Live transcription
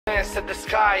at the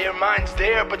sky, your mind's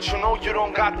there, but you know you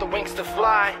don't got the wings to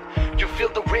fly. You feel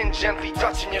the wind gently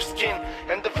touching your skin,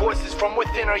 and the voices from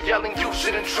within are yelling you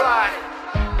shouldn't try.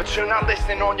 But you're not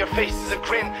listening, on your face is a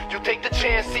grin. You take the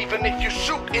chance even if you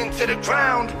shoot into the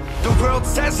ground. The world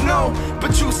says no,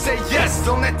 but you say yes.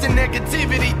 Don't let the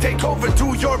negativity take over,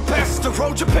 do your best. The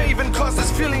road you're paving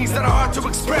causes feelings that are hard to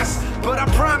express, but I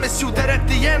promise you that at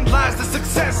the end lies the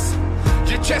success.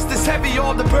 Your chest is heavy,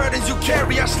 all the burdens you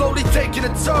carry are slowly taking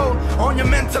a toll on your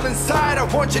mental inside. I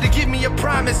want you to give me a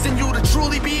promise, and you to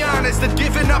truly be honest, that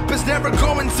giving up is never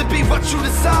going to be what you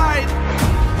decide.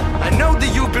 I know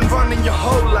that you've been running your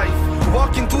whole life,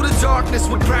 walking through the darkness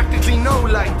with practically no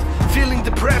light, feeling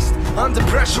depressed, under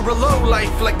pressure, a low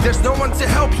life, like there's no one to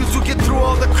help you to get through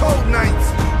all the cold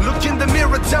nights. Look in the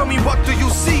mirror, tell me, what do you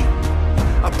see?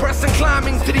 A person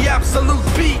climbing to the absolute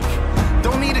peak.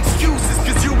 Don't need excuses,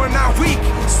 cause you are not weak.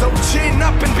 So chin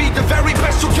up and be the very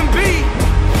best you can be.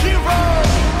 Hero,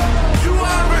 you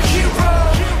are a hero.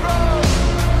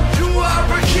 You are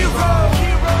a hero.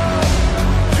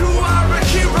 You are a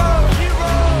hero.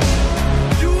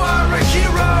 You are a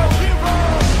hero.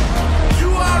 You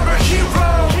are a hero.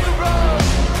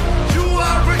 You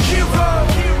are a hero.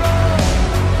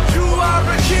 You are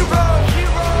a hero.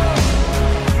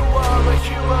 You are a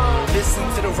hero. Listen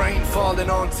to the rain falling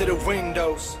onto the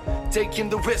windows, taking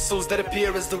the whistles that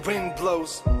appear as the wind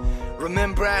blows.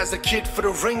 Remember as a kid for the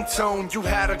ringtone, you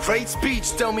had a great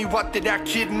speech. Tell me, what did that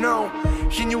kid know?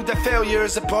 He knew that failure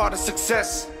is a part of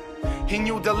success. He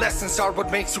knew the lessons are what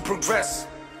makes you progress.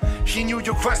 He knew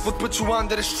your quest would put you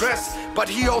under the stress, but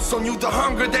he also knew the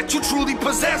hunger that you truly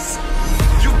possess.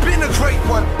 You've been a great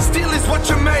one, still is what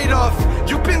you're made of.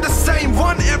 You've been the same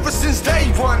one ever since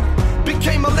day one.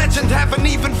 Became a legend, haven't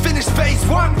even finished phase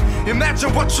one.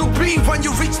 Imagine what you'll be when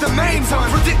you reach the main one.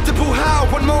 Unpredictable how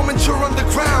one moment you're on the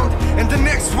ground, and the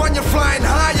next one you're flying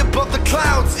high above the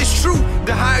clouds. It's true,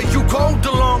 the higher you go,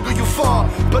 the longer you fall,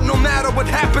 but no matter what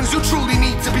happens, you truly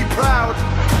need to be proud.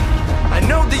 I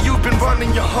know that you've been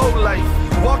running your whole life,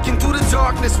 walking through the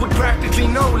darkness with practically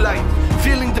no light,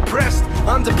 feeling depressed,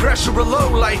 under pressure, a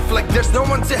low life, like there's no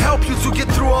one to help you to get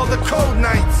through all the cold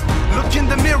nights. Look in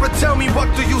the mirror, tell me, what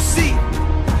do you see?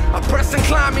 A person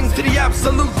climbing to the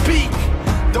absolute peak.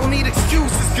 Don't need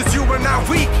excuses, cause you are not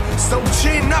weak. So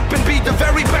chin up and be the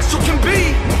very best you can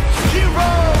be.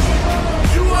 Hero,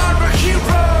 you are a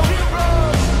hero.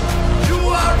 You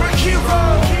are a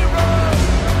hero.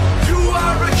 You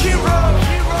are a hero.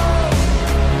 You are a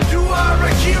hero. You are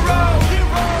a hero.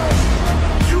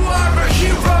 You are a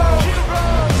hero.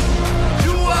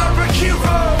 You are a hero.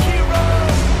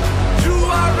 You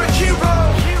are a hero.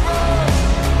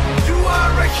 You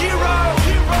are a hero.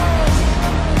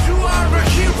 You are a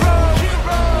hero.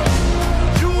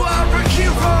 You are a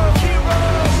hero.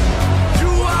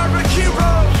 You are a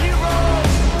hero.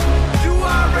 You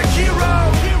are a hero.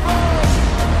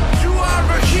 You are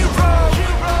a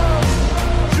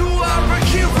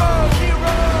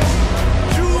hero.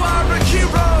 You are a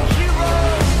hero.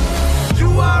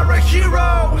 You are a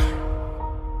hero.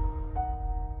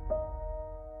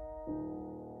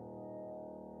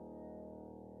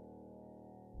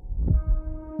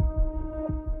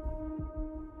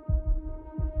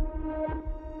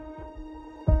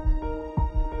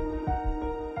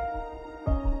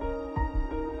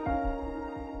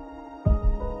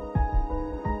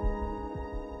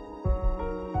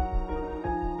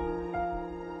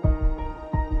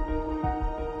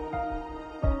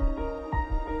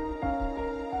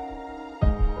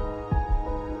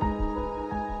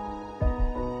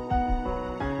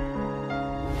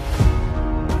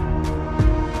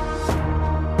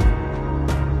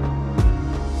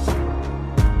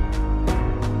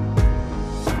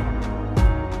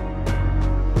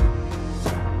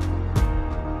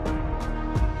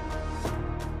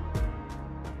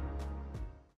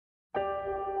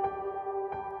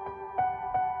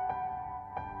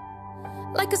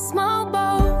 Like a small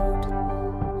boat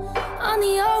on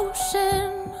the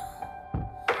ocean,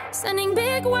 sending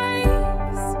big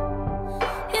waves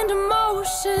into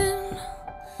motion.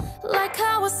 Like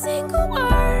how a single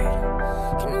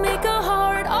word can make a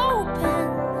heart open.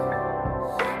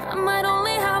 I might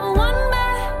only have one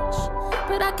match,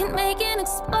 but I can make an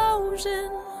explosion.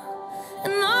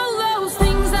 And all those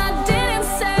things I didn't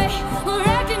say were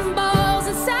wrecking balls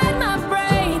inside my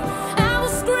brain. I will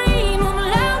scream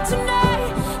loud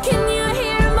tonight. Can you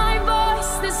hear my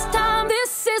voice this time?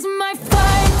 This is my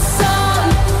fight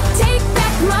song. Take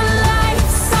back my life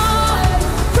song.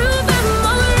 Prove I'm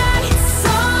alright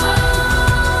song.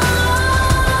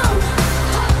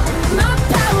 My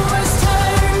power's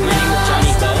turned on.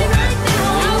 Stop me right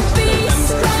now. I'll be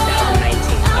strong.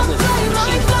 I'll play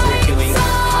my part.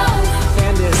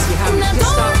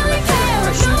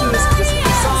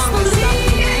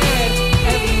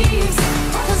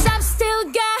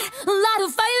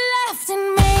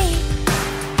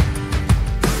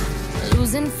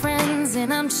 dreams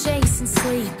and I'm chasing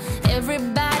sleep.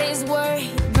 Everybody's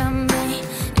worried about me.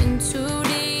 In too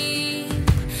deep,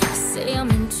 say I'm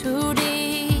in too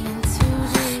deep.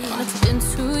 And it's been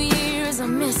 2 years, I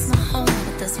miss my home,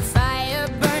 but there's a fire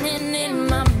burning in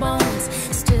my bones.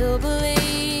 Still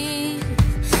believe,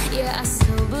 yeah, I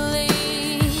still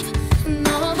believe. And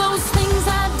all those things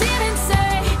I didn't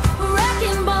say,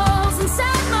 wrecking balls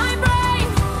inside my brain.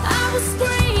 I will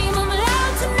scream, I'm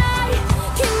loud tonight.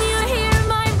 Can you hear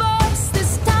my voice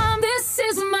this time? This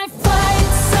is my fight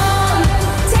song.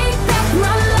 Take back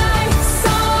my life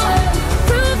song.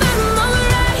 Prove I'm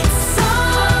alright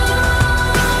song.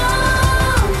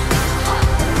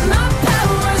 My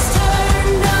power's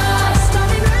turned on.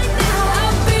 Starting right now,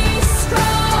 I'll be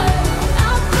strong.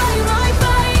 I'll play my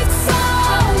fight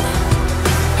song.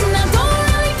 And I don't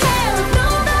really care if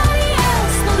nobody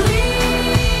else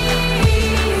believes,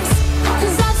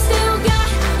 'cause I've still got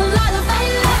a lot of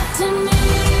fight left in me.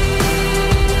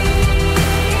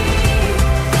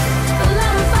 A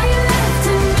lot of fight left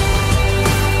in me.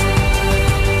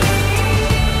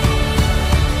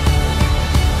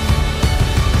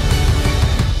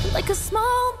 Like a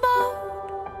small boat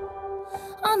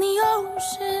on the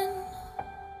ocean,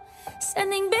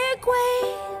 sending big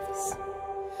waves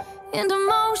into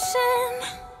motion.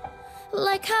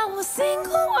 Like how a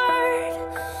single word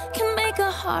can make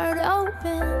a heart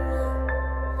open.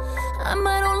 I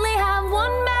might only have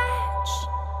one match,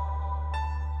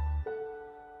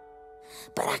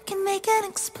 but I can make an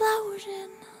explosion.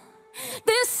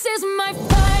 This is my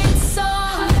fight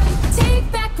song. Take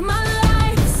back my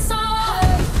life song.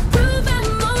 Prove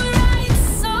I'm alright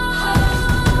song.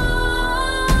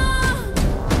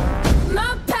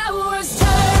 My power's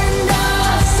turned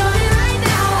on. Starting right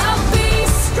now, I'll be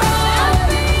strong.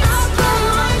 I'll play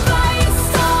my fight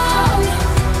song.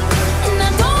 And I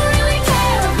don't really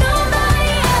care if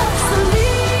nobody else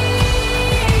believes,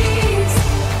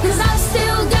 'cause I've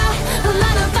still got a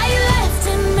lot of fight left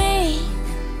in me.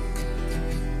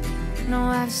 No,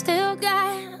 I've still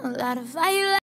got a lot of fight left.